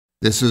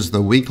This is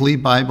the weekly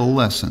Bible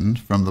lesson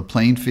from the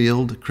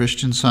Plainfield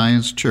Christian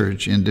Science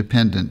Church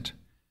Independent,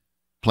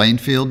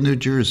 Plainfield, New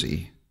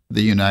Jersey,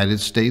 the United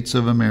States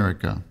of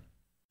America.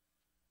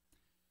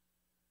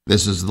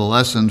 This is the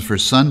lesson for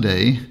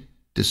Sunday,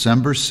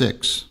 December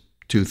 6,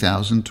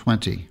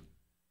 2020.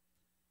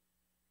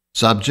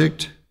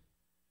 Subject: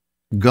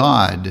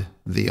 God,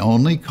 the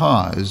only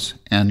cause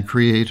and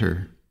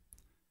creator.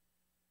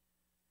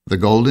 The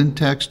golden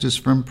text is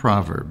from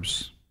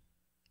Proverbs.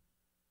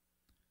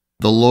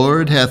 The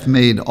Lord hath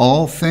made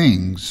all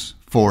things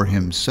for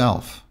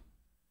himself.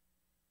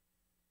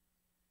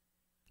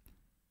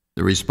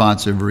 The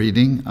responsive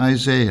reading,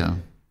 Isaiah.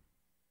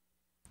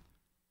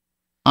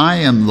 I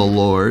am the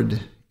Lord,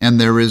 and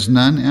there is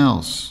none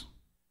else.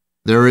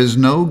 There is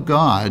no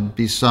God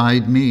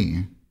beside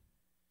me.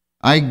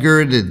 I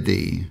girded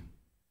thee,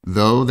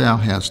 though thou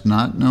hast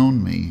not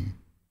known me.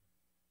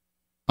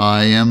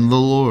 I am the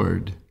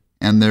Lord,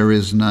 and there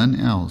is none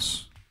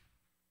else.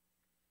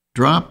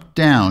 Drop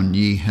down,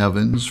 ye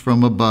heavens,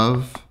 from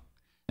above,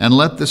 and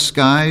let the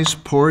skies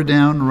pour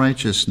down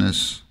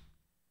righteousness.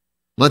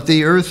 Let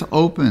the earth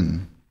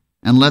open,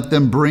 and let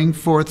them bring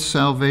forth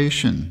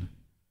salvation,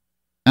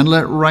 and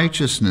let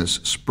righteousness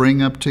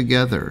spring up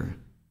together.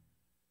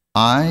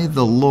 I,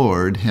 the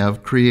Lord,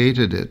 have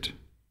created it.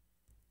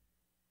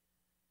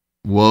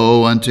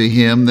 Woe unto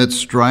him that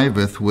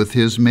striveth with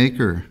his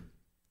Maker.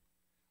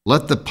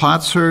 Let the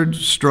potsherd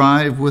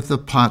strive with the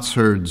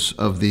potsherds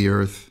of the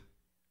earth.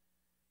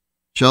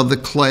 Shall the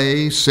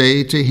clay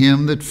say to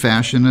him that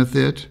fashioneth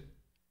it,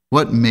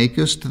 What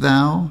makest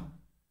thou?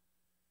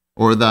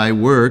 Or thy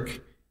work,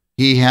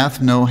 He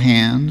hath no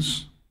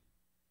hands?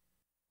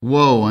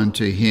 Woe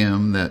unto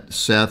him that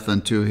saith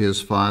unto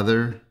his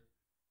father,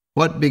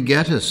 What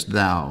begettest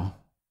thou?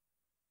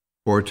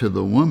 Or to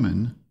the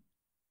woman,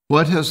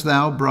 What hast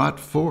thou brought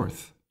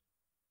forth?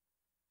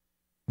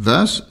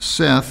 Thus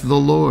saith the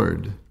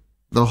Lord,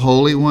 the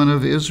Holy One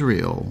of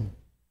Israel,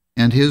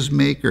 and his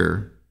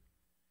Maker,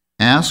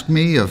 Ask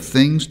me of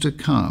things to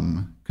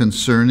come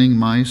concerning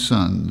my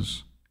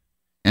sons,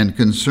 and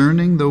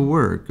concerning the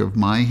work of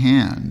my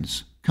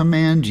hands,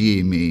 command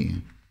ye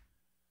me.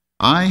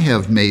 I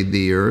have made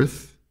the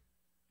earth,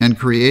 and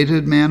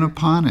created man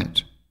upon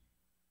it.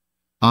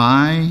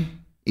 I,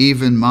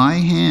 even my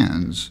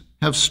hands,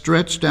 have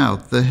stretched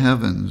out the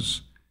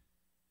heavens,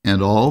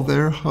 and all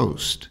their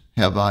host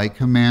have I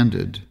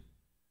commanded.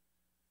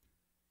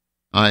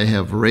 I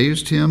have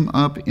raised him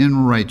up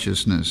in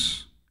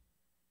righteousness,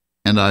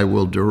 and I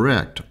will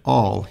direct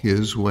all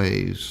his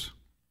ways.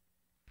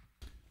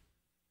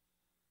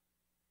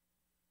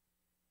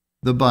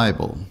 The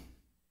Bible,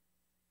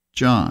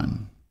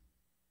 John.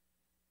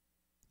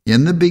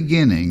 In the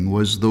beginning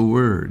was the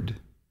Word,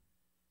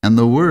 and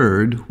the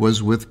Word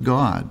was with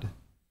God,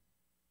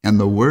 and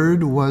the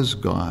Word was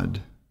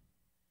God.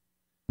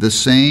 The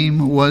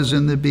same was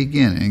in the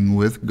beginning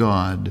with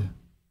God.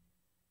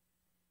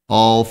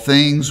 All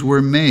things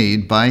were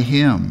made by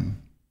him,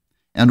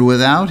 and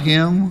without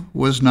him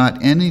was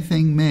not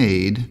anything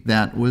made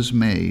that was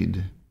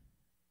made.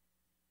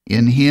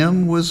 In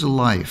him was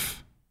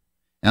life,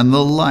 and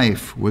the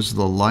life was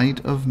the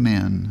light of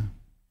men.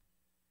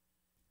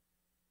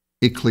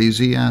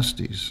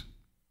 Ecclesiastes.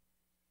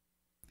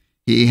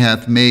 He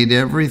hath made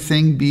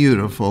everything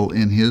beautiful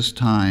in his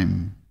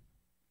time.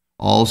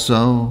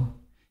 Also,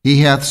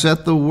 he hath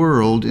set the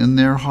world in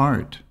their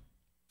heart,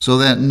 so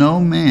that no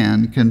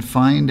man can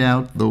find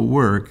out the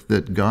work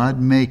that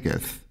God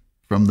maketh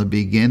from the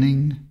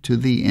beginning to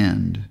the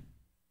end.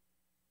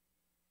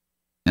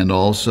 And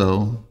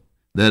also,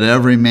 that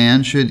every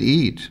man should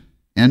eat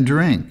and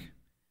drink,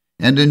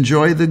 and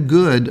enjoy the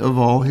good of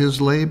all his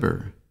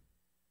labor.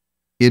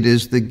 It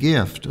is the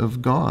gift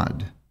of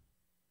God.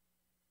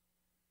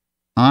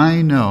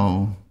 I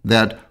know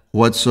that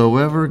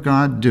whatsoever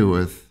God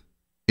doeth,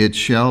 it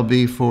shall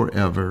be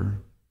forever.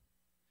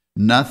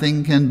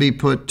 Nothing can be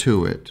put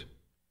to it,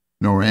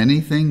 nor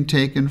anything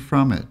taken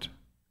from it.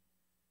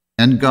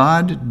 And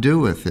God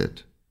doeth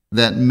it,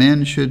 that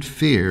men should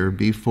fear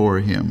before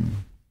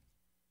him.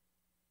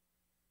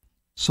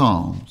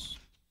 Psalms.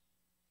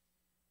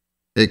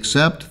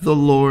 Except the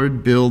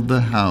Lord build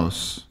the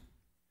house,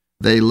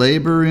 they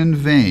labor in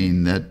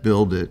vain that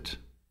build it.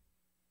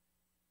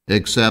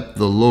 Except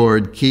the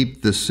Lord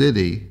keep the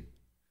city,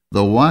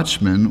 the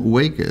watchman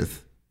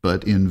waketh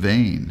but in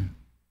vain.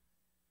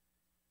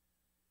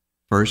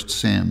 1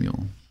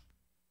 Samuel.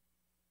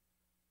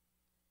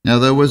 Now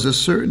there was a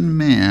certain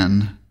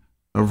man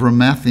of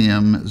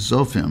Ramathaim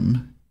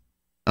Zophim,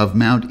 of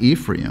Mount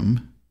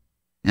Ephraim,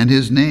 and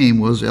his name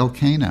was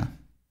Elkanah.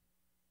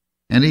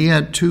 And he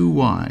had 2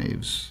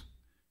 wives.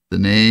 The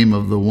name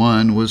of the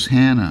one was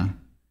Hannah,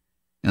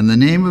 and the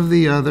name of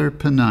the other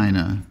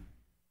Peninnah.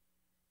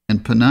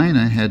 And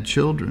Peninnah had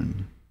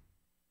children,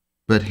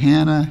 but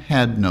Hannah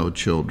had no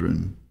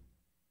children.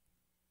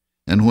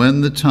 And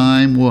when the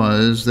time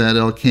was that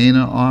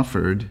Elkanah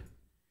offered,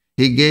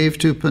 he gave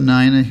to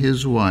Peninnah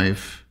his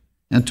wife,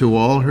 and to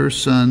all her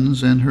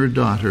sons and her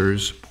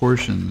daughters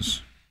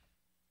portions.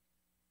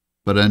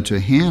 But unto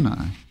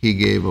Hannah he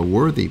gave a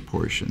worthy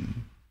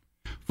portion,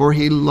 for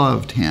he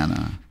loved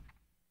Hannah.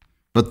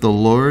 But the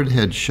Lord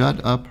had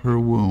shut up her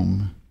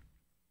womb.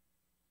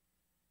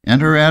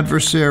 And her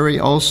adversary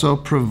also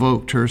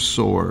provoked her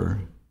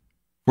sore,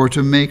 for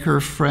to make her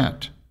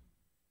fret,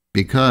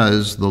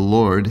 because the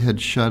Lord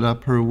had shut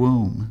up her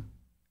womb.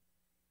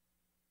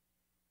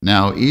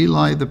 Now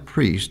Eli the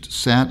priest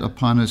sat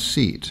upon a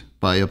seat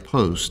by a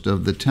post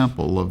of the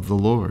temple of the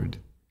Lord.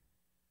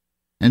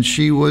 And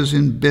she was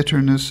in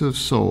bitterness of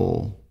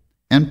soul,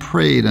 and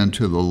prayed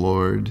unto the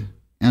Lord,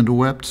 and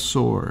wept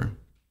sore.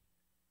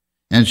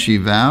 And she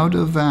vowed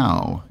a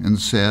vow, and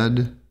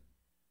said,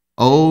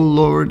 O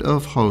Lord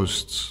of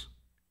hosts,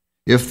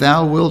 if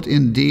thou wilt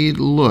indeed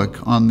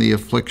look on the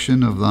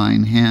affliction of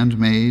thine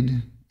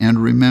handmaid,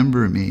 and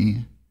remember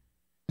me,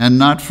 and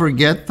not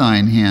forget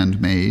thine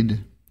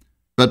handmaid,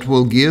 but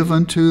will give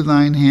unto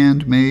thine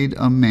handmaid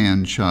a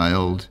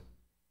man-child,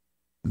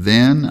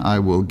 then I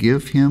will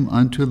give him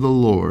unto the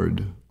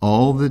Lord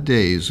all the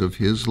days of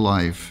his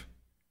life,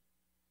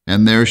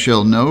 and there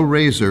shall no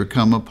razor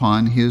come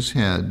upon his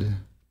head.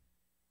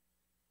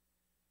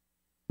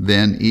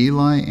 Then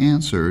Eli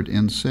answered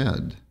and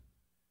said,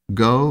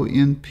 Go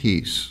in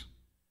peace,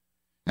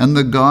 and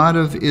the God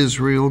of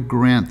Israel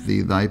grant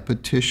thee thy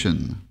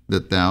petition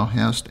that thou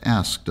hast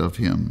asked of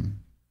him.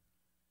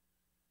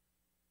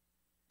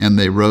 And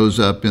they rose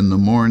up in the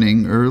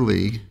morning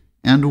early,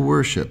 and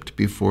worshipped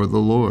before the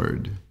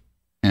Lord,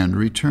 and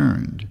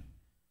returned,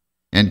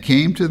 and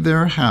came to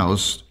their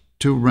house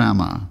to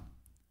Ramah.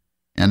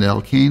 And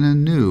Elkanah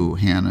knew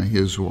Hannah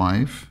his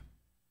wife,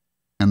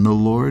 and the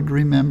Lord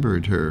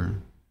remembered her.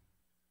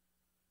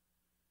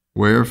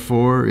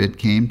 Wherefore it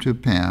came to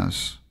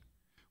pass,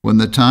 when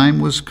the time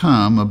was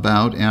come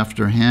about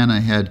after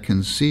Hannah had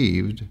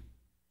conceived,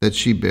 that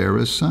she bare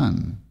a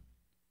son,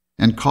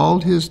 and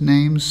called his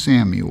name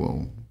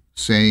Samuel,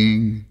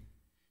 saying,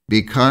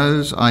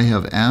 Because I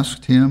have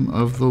asked him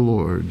of the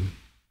Lord.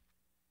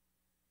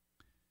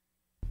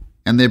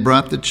 And they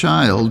brought the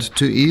child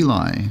to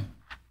Eli,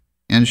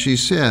 and she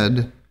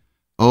said,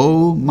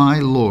 O my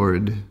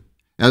Lord,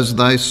 as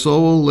thy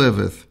soul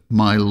liveth,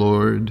 my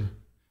Lord,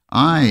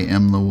 I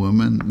am the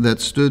woman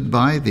that stood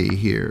by thee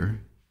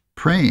here,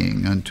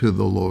 praying unto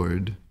the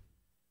Lord.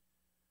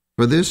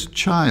 For this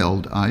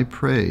child I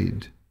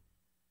prayed,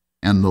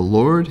 and the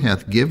Lord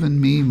hath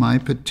given me my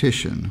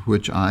petition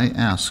which I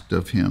asked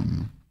of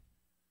him.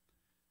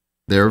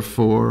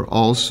 Therefore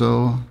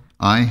also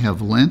I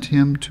have lent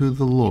him to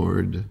the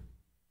Lord.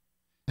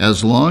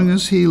 As long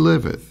as he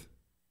liveth,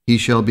 he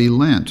shall be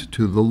lent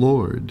to the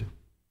Lord.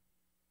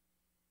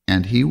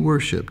 And he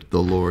worshipped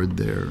the Lord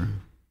there.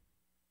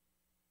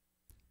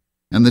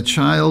 And the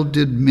child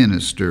did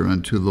minister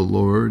unto the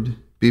Lord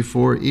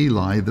before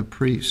Eli the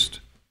priest.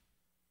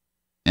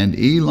 And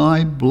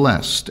Eli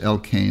blessed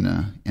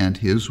Elkanah and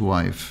his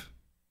wife.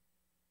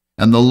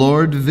 And the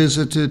Lord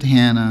visited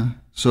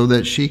Hannah, so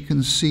that she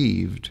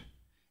conceived,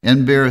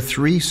 and bare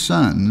 3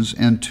 sons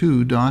and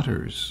 2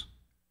 daughters.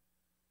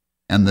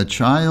 And the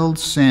child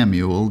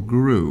Samuel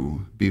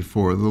grew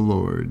before the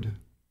Lord.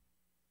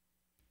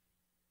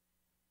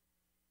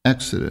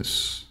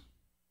 Exodus.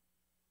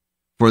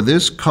 For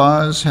this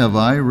cause have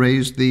I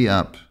raised thee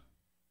up,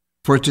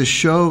 for to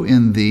show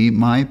in thee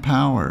my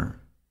power,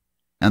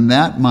 and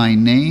that my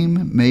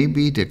name may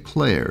be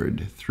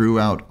declared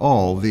throughout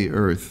all the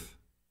earth.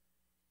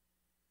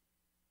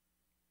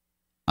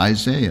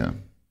 Isaiah.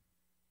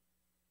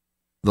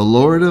 The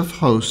Lord of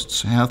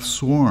hosts hath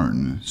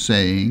sworn,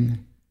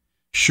 saying,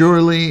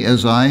 Surely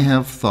as I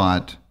have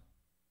thought,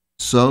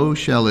 so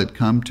shall it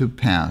come to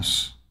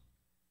pass,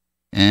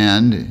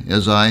 and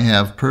as I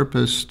have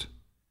purposed,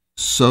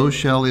 so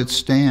shall it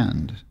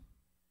stand.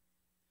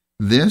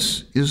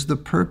 This is the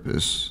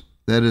purpose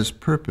that is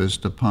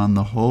purposed upon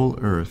the whole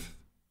earth,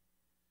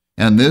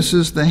 and this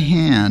is the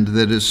hand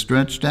that is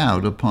stretched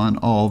out upon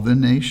all the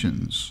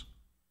nations.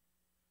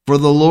 For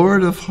the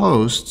Lord of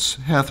hosts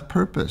hath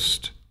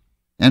purposed,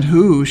 and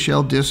who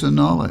shall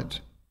disannul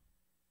it?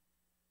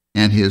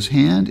 And his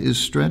hand is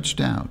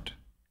stretched out,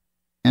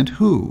 and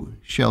who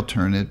shall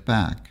turn it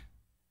back?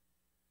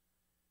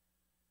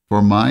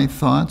 For my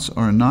thoughts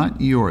are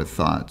not your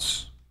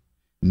thoughts,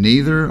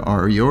 neither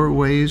are your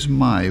ways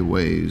my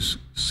ways,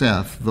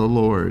 saith the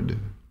Lord.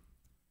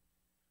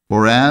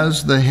 For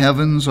as the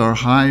heavens are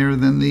higher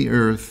than the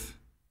earth,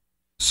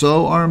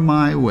 so are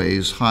my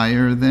ways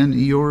higher than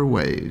your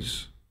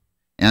ways,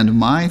 and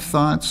my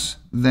thoughts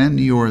than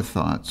your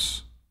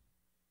thoughts.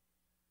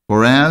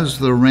 For as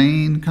the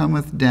rain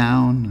cometh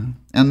down,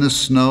 and the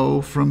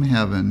snow from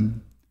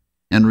heaven,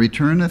 and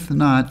returneth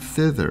not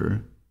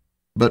thither,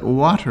 but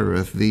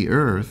watereth the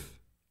earth,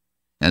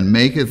 and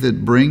maketh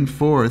it bring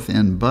forth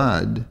and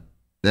bud,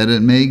 that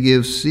it may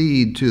give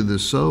seed to the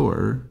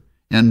sower,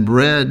 and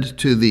bread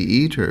to the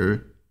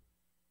eater,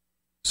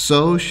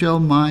 so shall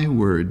my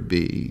word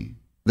be,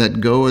 that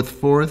goeth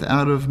forth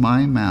out of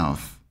my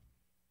mouth.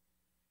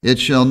 It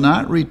shall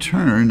not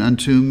return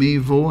unto me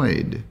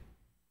void,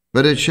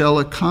 but it shall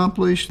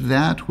accomplish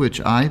that which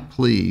I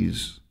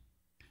please,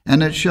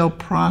 and it shall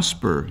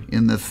prosper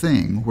in the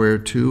thing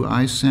whereto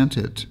I sent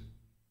it.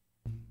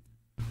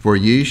 For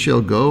ye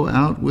shall go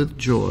out with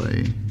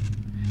joy,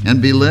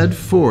 and be led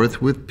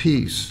forth with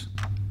peace.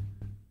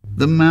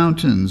 The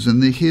mountains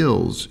and the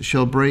hills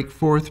shall break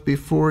forth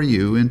before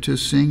you into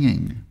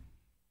singing,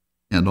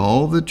 and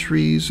all the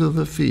trees of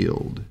the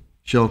field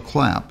shall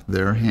clap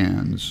their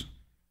hands.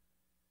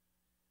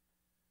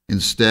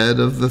 Instead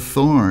of the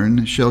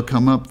thorn shall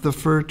come up the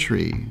fir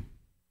tree,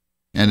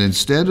 and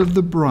instead of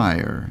the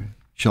brier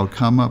shall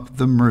come up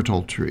the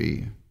myrtle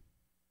tree.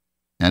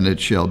 And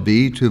it shall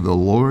be to the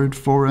Lord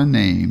for a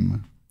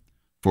name,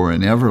 for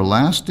an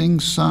everlasting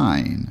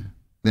sign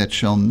that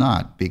shall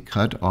not be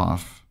cut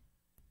off.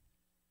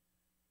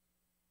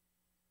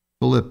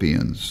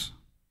 Philippians.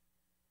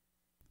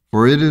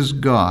 For it is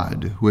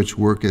God which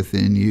worketh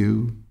in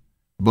you,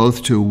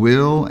 both to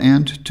will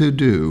and to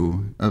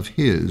do of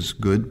his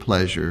good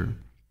pleasure.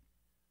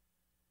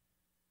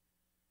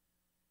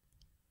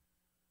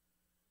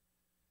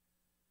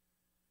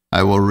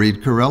 I will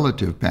read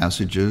correlative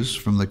passages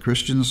from the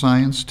Christian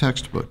Science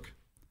textbook,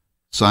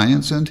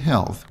 Science and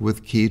Health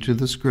with Key to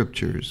the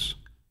Scriptures,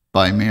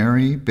 by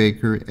Mary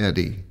Baker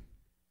Eddy.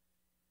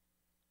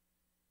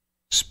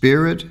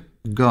 Spirit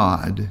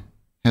God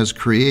has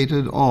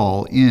created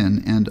all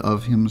in and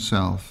of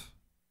himself.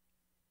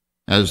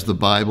 As the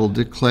Bible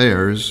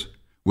declares,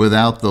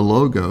 without the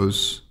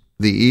Logos,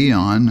 the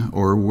Eon,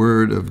 or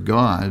Word of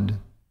God,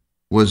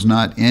 was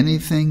not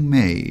anything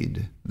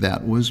made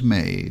that was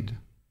made.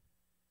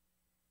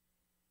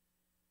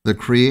 The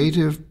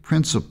creative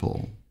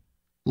principle,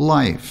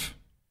 life,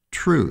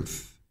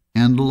 truth,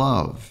 and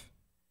love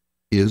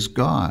is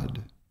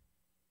God.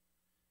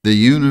 The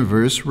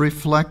universe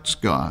reflects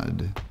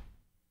God.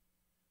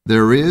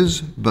 There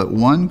is but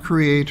one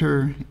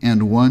Creator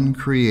and one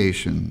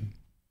creation.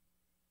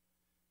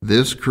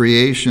 This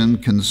creation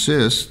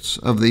consists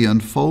of the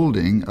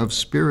unfolding of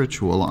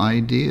spiritual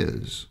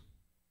ideas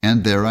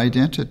and their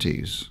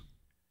identities,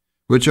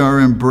 which are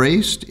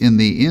embraced in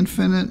the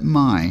infinite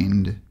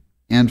mind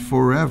and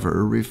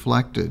forever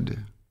reflected.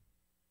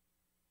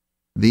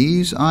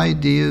 These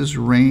ideas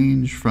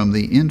range from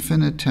the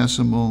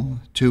infinitesimal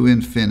to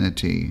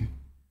infinity,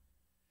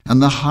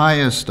 and the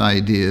highest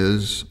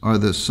ideas are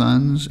the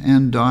sons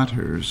and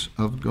daughters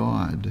of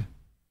God.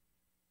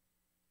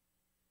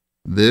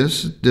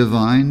 This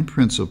divine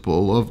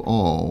principle of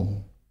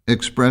all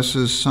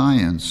expresses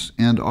science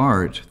and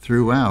art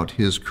throughout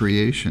his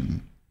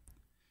creation,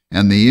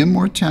 and the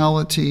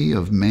immortality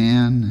of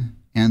man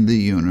and the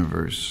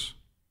universe.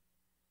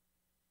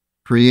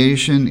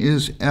 Creation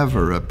is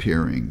ever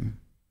appearing,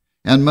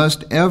 and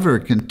must ever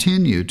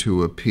continue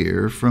to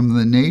appear from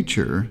the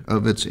nature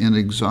of its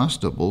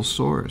inexhaustible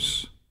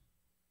source.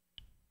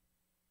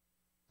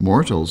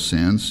 Mortal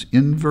sense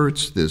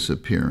inverts this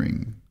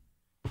appearing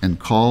and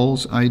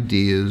calls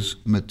ideas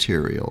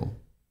material.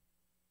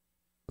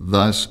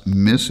 Thus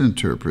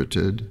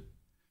misinterpreted,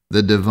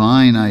 the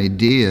divine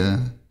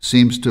idea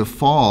seems to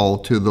fall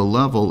to the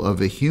level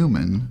of a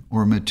human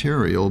or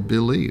material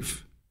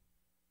belief,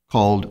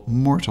 called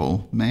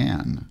mortal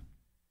man.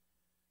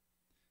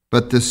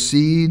 But the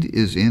seed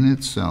is in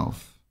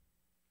itself,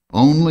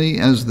 only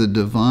as the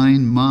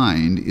divine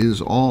mind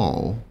is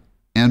all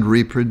and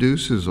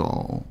reproduces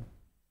all,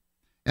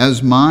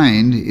 as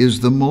mind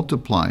is the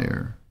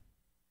multiplier,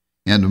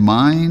 and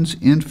mind's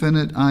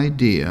infinite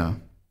idea,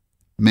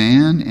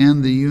 man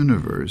and the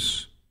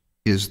universe,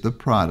 is the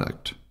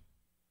product.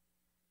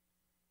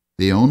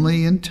 The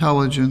only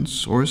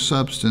intelligence or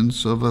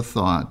substance of a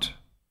thought,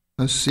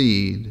 a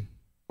seed,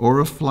 or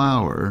a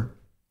flower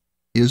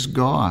is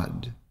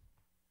God,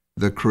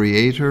 the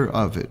creator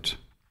of it.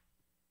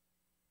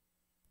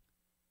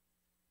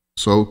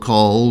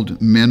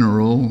 So-called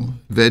mineral,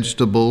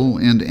 vegetable,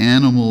 and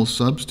animal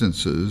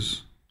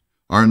substances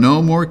are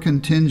no more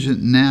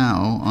contingent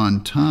now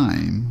on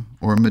time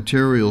or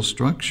material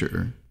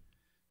structure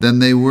than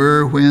they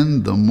were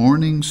when the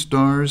morning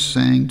stars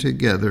sang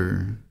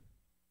together.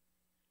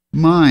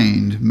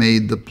 Mind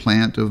made the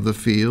plant of the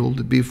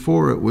field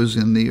before it was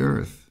in the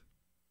earth.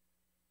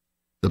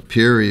 The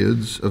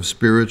periods of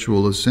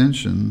spiritual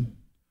ascension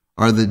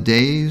are the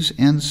days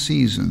and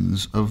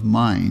seasons of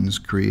mind's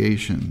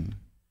creation,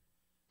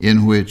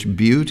 in which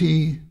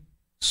beauty,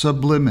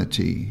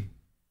 sublimity,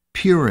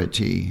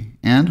 purity,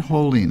 and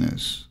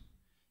holiness,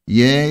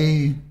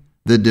 yea,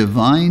 the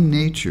divine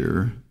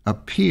nature,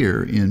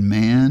 appear in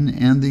man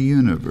and the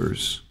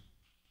universe,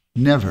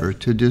 never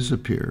to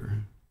disappear.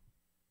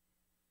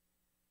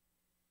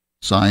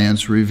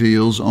 Science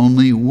reveals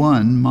only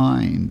one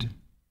mind,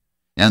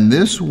 and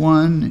this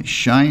one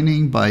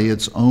shining by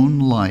its own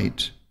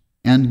light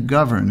and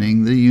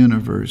governing the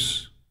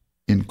universe,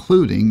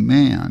 including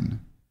man,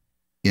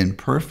 in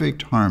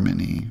perfect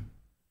harmony.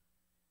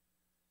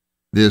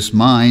 This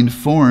mind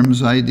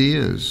forms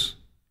ideas,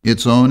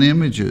 its own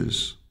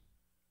images,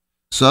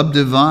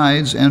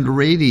 subdivides and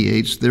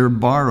radiates their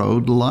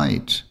borrowed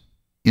light,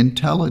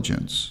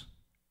 intelligence,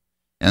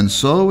 and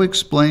so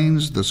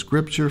explains the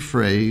scripture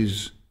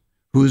phrase,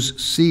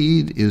 whose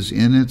seed is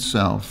in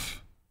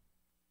itself.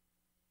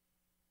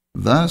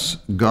 Thus,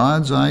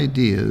 God's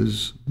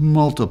ideas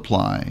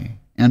multiply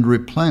and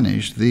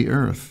replenish the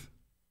earth.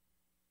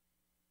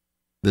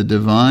 The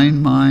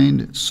divine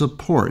mind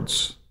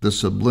supports the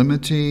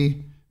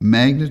sublimity,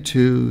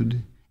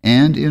 magnitude,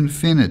 and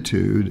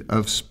infinitude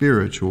of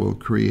spiritual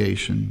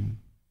creation.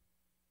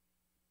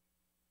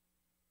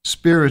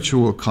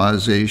 Spiritual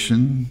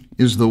causation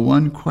is the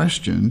one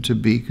question to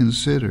be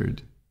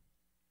considered.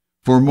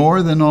 For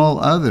more than all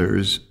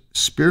others,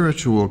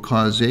 spiritual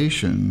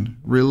causation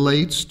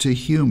relates to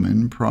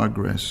human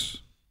progress.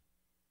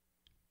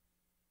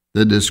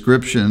 The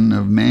description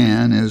of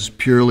man as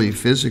purely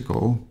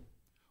physical,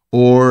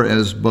 or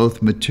as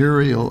both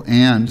material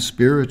and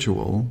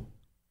spiritual,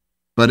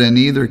 but in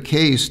either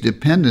case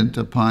dependent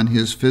upon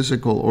his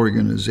physical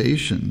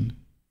organization,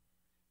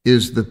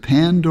 is the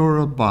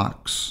Pandora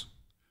box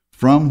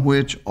from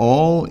which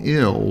all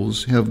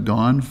ills have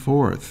gone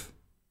forth,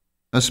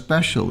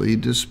 especially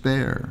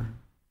despair.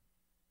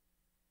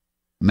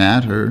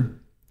 Matter,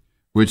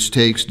 which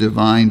takes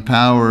divine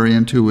power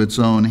into its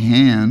own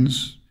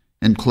hands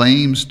and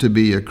claims to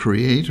be a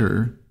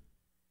creator,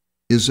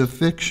 is a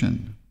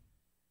fiction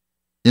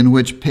in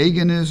which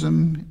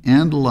paganism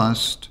and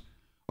lust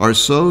are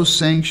so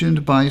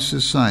sanctioned by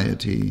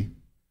society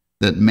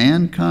that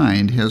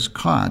mankind has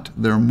caught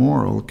their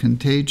moral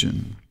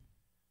contagion.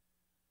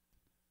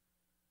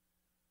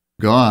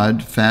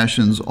 God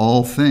fashions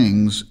all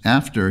things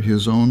after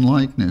his own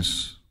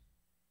likeness.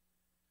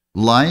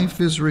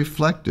 Life is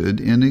reflected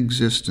in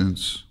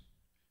existence,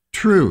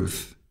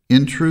 truth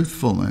in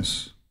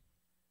truthfulness,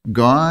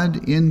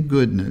 God in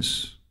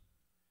goodness,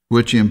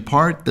 which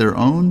impart their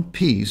own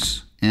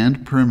peace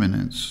and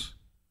permanence.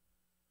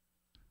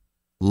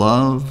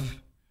 Love,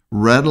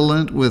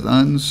 redolent with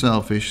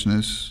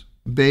unselfishness,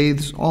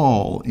 bathes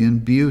all in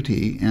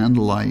beauty and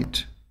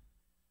light.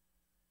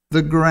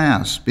 The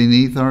grass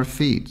beneath our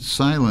feet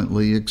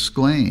silently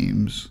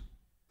exclaims,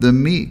 "The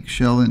meek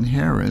shall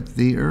inherit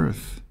the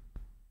earth."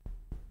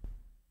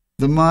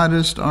 The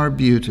modest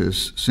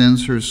arbutus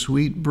sends her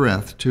sweet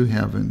breath to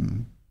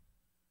heaven.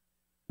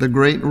 The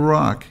great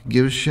rock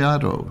gives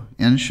shadow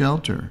and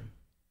shelter.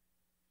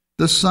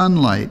 The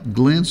sunlight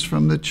glints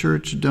from the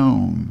church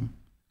dome,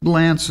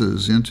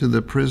 glances into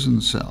the prison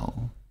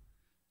cell,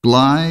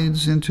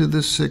 glides into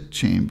the sick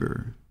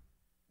chamber,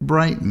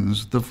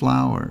 brightens the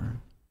flower,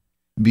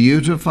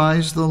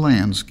 beautifies the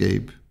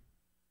landscape,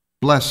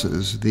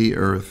 blesses the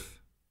earth.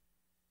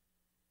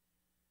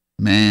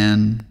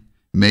 Man,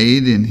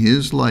 made in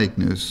his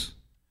likeness,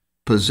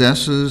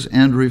 possesses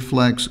and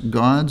reflects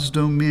God's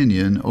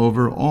dominion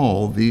over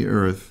all the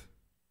earth.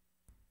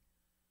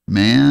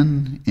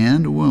 Man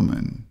and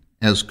woman,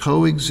 as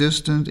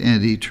coexistent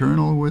and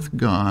eternal with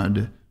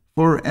God,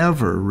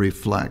 forever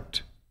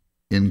reflect,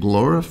 in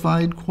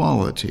glorified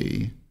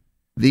quality,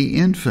 the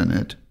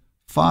infinite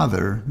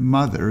Father,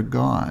 Mother,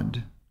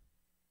 God.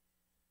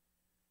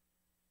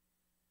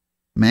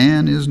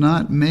 Man is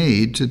not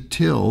made to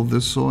till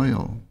the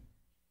soil.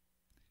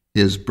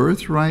 His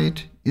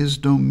birthright is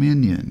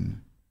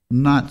dominion,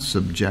 not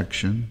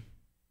subjection.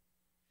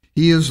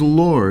 He is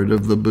Lord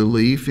of the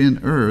belief in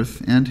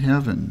earth and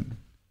heaven,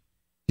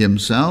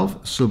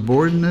 himself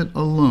subordinate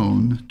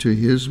alone to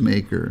his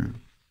Maker.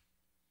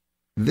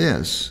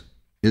 This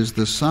is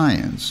the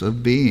science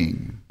of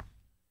being.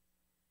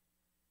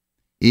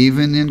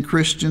 Even in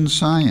Christian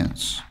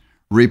science,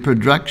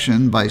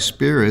 reproduction by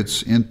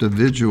spirits'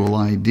 individual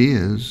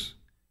ideas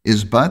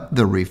is but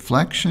the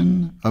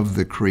reflection of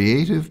the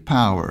creative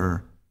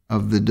power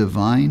of the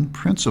divine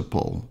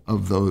principle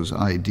of those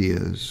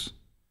ideas.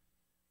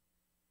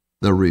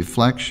 The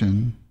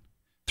reflection,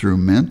 through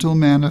mental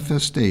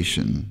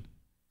manifestation,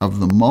 of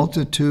the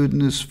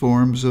multitudinous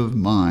forms of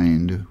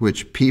mind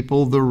which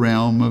people the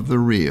realm of the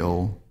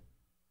real,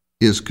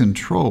 is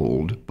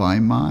controlled by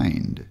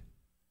mind,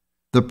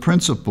 the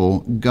principle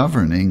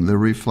governing the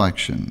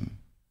reflection.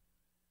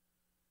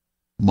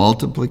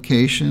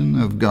 Multiplication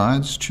of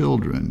God's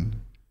children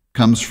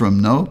comes from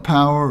no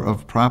power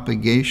of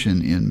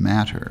propagation in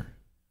matter.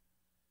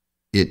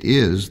 It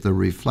is the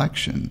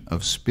reflection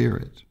of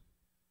spirit.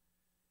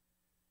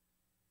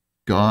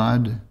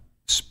 God,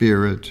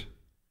 Spirit,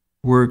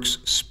 works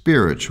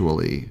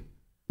spiritually,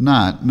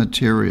 not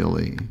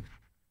materially.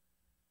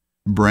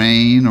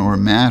 Brain or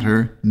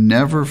matter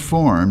never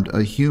formed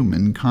a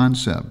human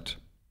concept.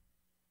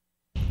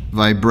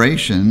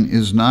 Vibration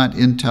is not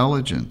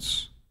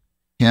intelligence.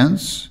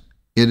 Hence,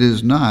 it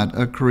is not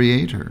a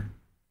creator.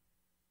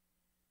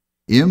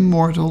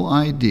 Immortal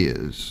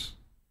ideas,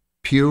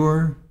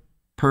 pure,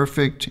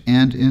 perfect,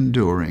 and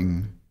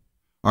enduring,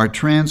 are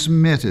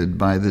transmitted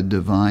by the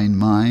divine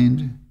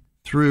mind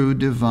through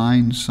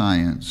divine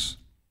science,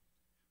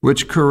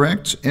 which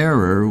corrects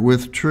error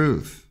with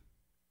truth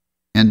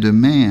and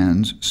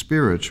demands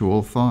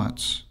spiritual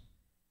thoughts,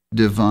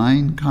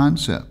 divine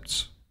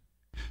concepts,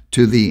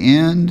 to the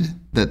end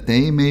that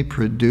they may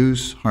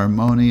produce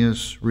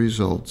harmonious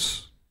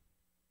results.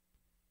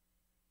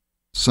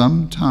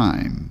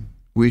 Sometime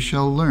we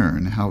shall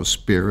learn how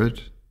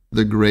Spirit,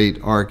 the great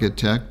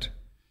architect,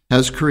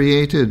 has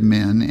created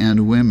men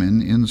and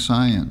women in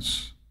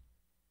science,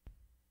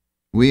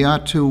 We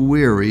ought to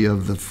weary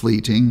of the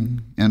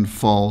fleeting and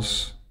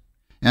false,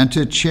 and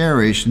to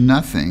cherish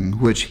nothing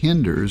which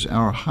hinders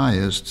our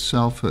highest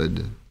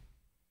selfhood.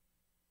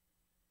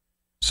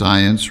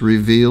 Science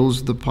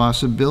reveals the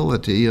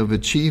possibility of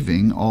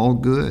achieving all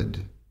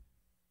good,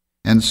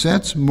 and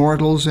sets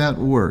mortals at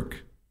work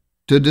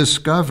to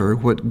discover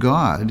what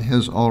God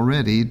has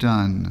already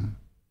done.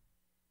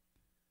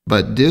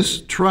 But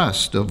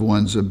distrust of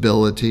one's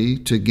ability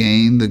to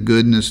gain the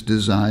goodness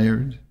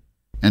desired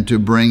and to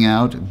bring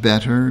out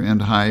better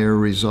and higher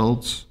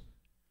results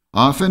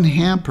often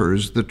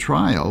hampers the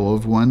trial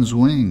of one's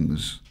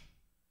wings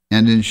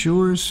and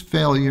ensures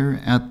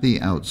failure at the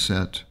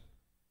outset.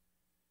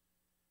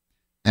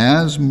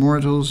 As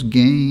mortals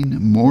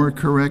gain more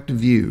correct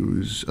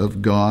views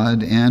of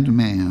God and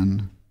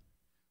man,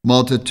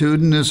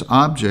 multitudinous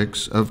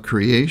objects of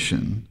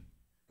creation,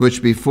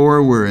 which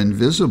before were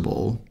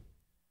invisible,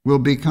 will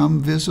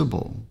become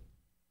visible.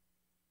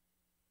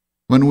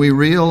 When we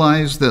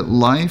realize that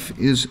life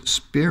is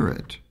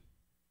spirit,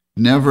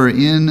 never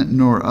in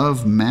nor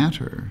of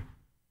matter,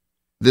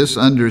 this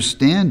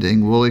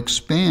understanding will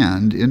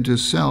expand into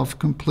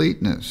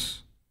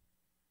self-completeness,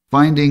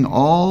 finding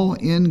all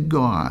in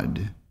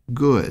God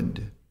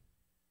good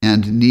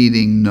and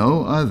needing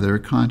no other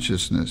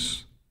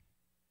consciousness.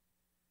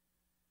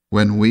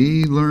 When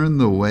we learn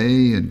the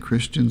way in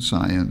Christian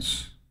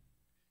Science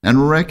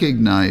and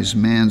recognize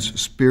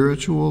man's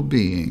spiritual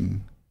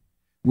being,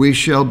 we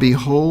shall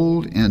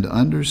behold and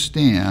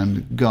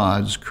understand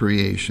God's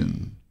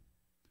creation,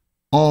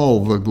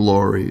 all the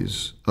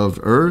glories of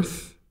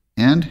earth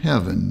and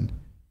heaven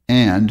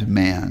and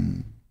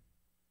man.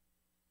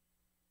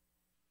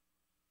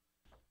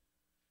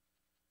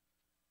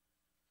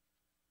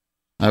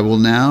 I will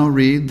now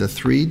read the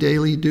 3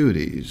 daily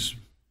duties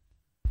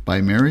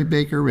by Mary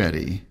Baker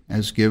Eddy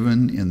as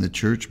given in the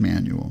Church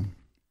Manual.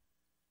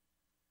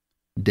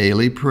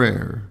 Daily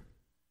Prayer.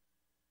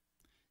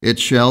 It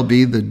shall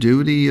be the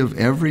duty of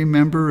every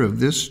member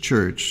of this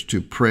church to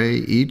pray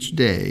each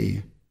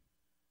day,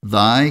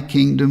 Thy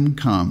kingdom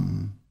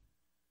come.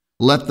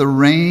 Let the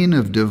reign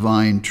of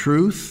divine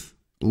truth,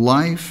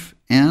 life,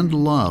 and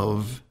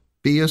love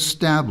be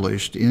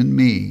established in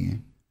me,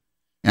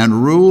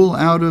 and rule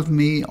out of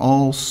me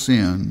all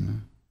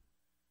sin.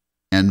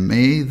 And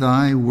may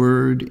thy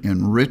word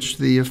enrich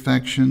the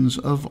affections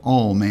of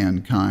all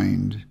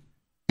mankind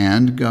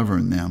and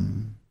govern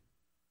them.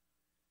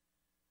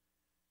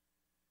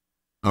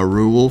 A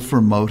rule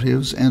for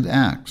motives and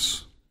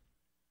acts.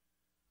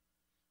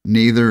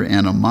 Neither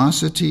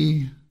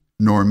animosity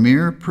nor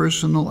mere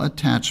personal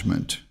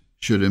attachment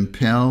should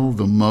impel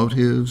the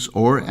motives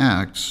or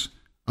acts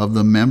of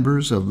the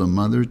members of the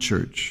Mother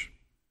Church.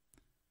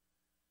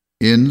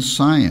 In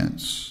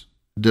science,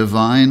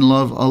 divine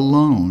love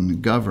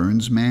alone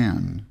governs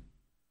man,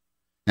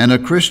 and a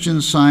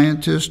Christian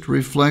Scientist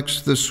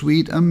reflects the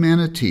sweet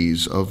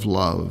amenities of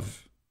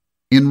love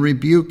in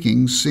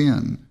rebuking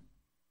sin,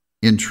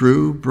 in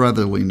true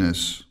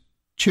brotherliness,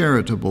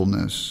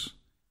 charitableness,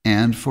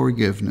 and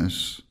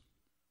forgiveness.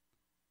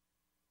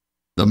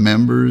 The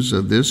members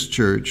of this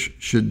church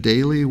should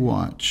daily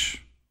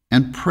watch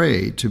and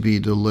pray to be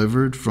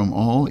delivered from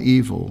all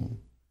evil,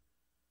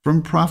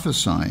 from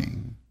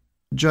prophesying,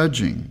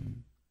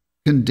 judging,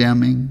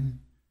 condemning,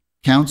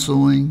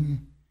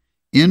 counseling,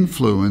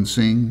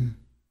 influencing,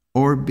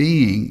 or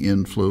being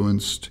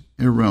influenced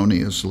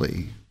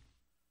erroneously.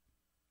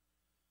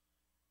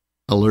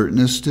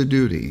 Alertness to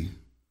duty.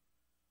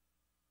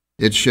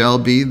 It shall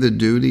be the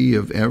duty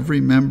of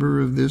every member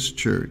of this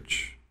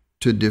church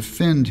to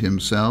defend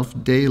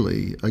himself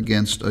daily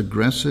against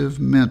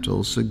aggressive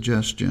mental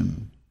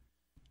suggestion,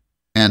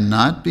 and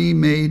not be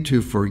made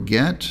to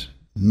forget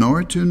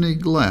nor to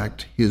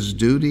neglect his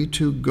duty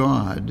to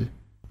God,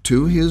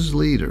 to his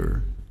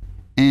leader,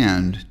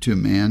 and to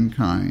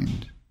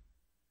mankind.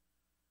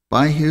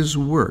 By his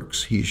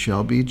works he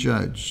shall be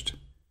judged,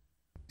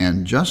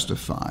 and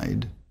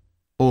justified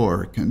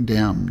or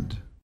condemned.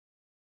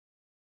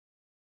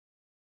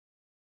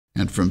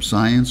 And from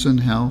Science and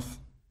Health,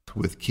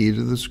 with Key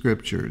to the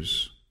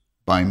Scriptures,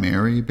 by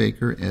Mary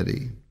Baker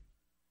Eddy.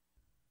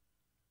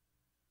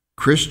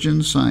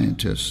 Christian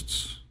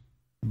Scientists,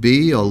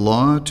 be a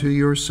law to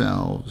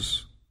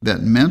yourselves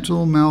that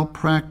mental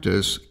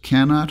malpractice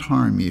cannot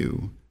harm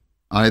you,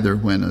 either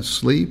when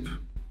asleep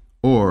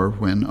or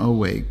when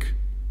awake.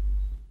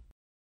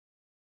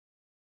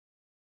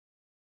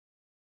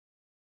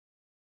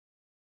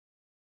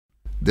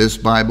 This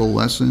Bible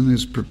lesson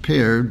is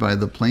prepared by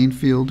the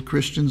Plainfield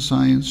Christian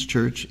Science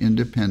Church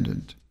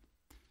Independent.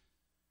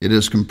 It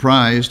is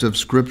comprised of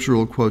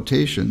scriptural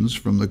quotations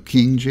from the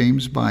King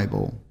James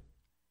Bible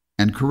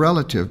and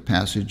correlative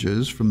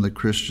passages from the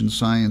Christian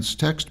Science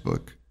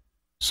textbook,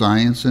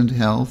 Science and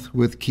Health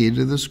with Key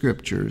to the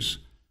Scriptures,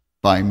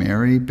 by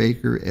Mary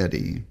Baker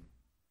Eddy.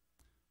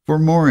 For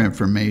more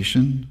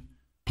information,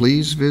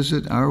 please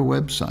visit our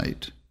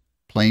website,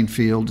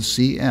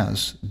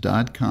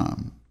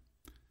 plainfieldcs.com.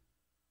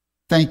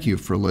 Thank you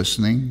for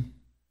listening,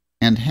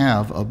 and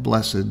have a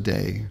blessed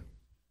day.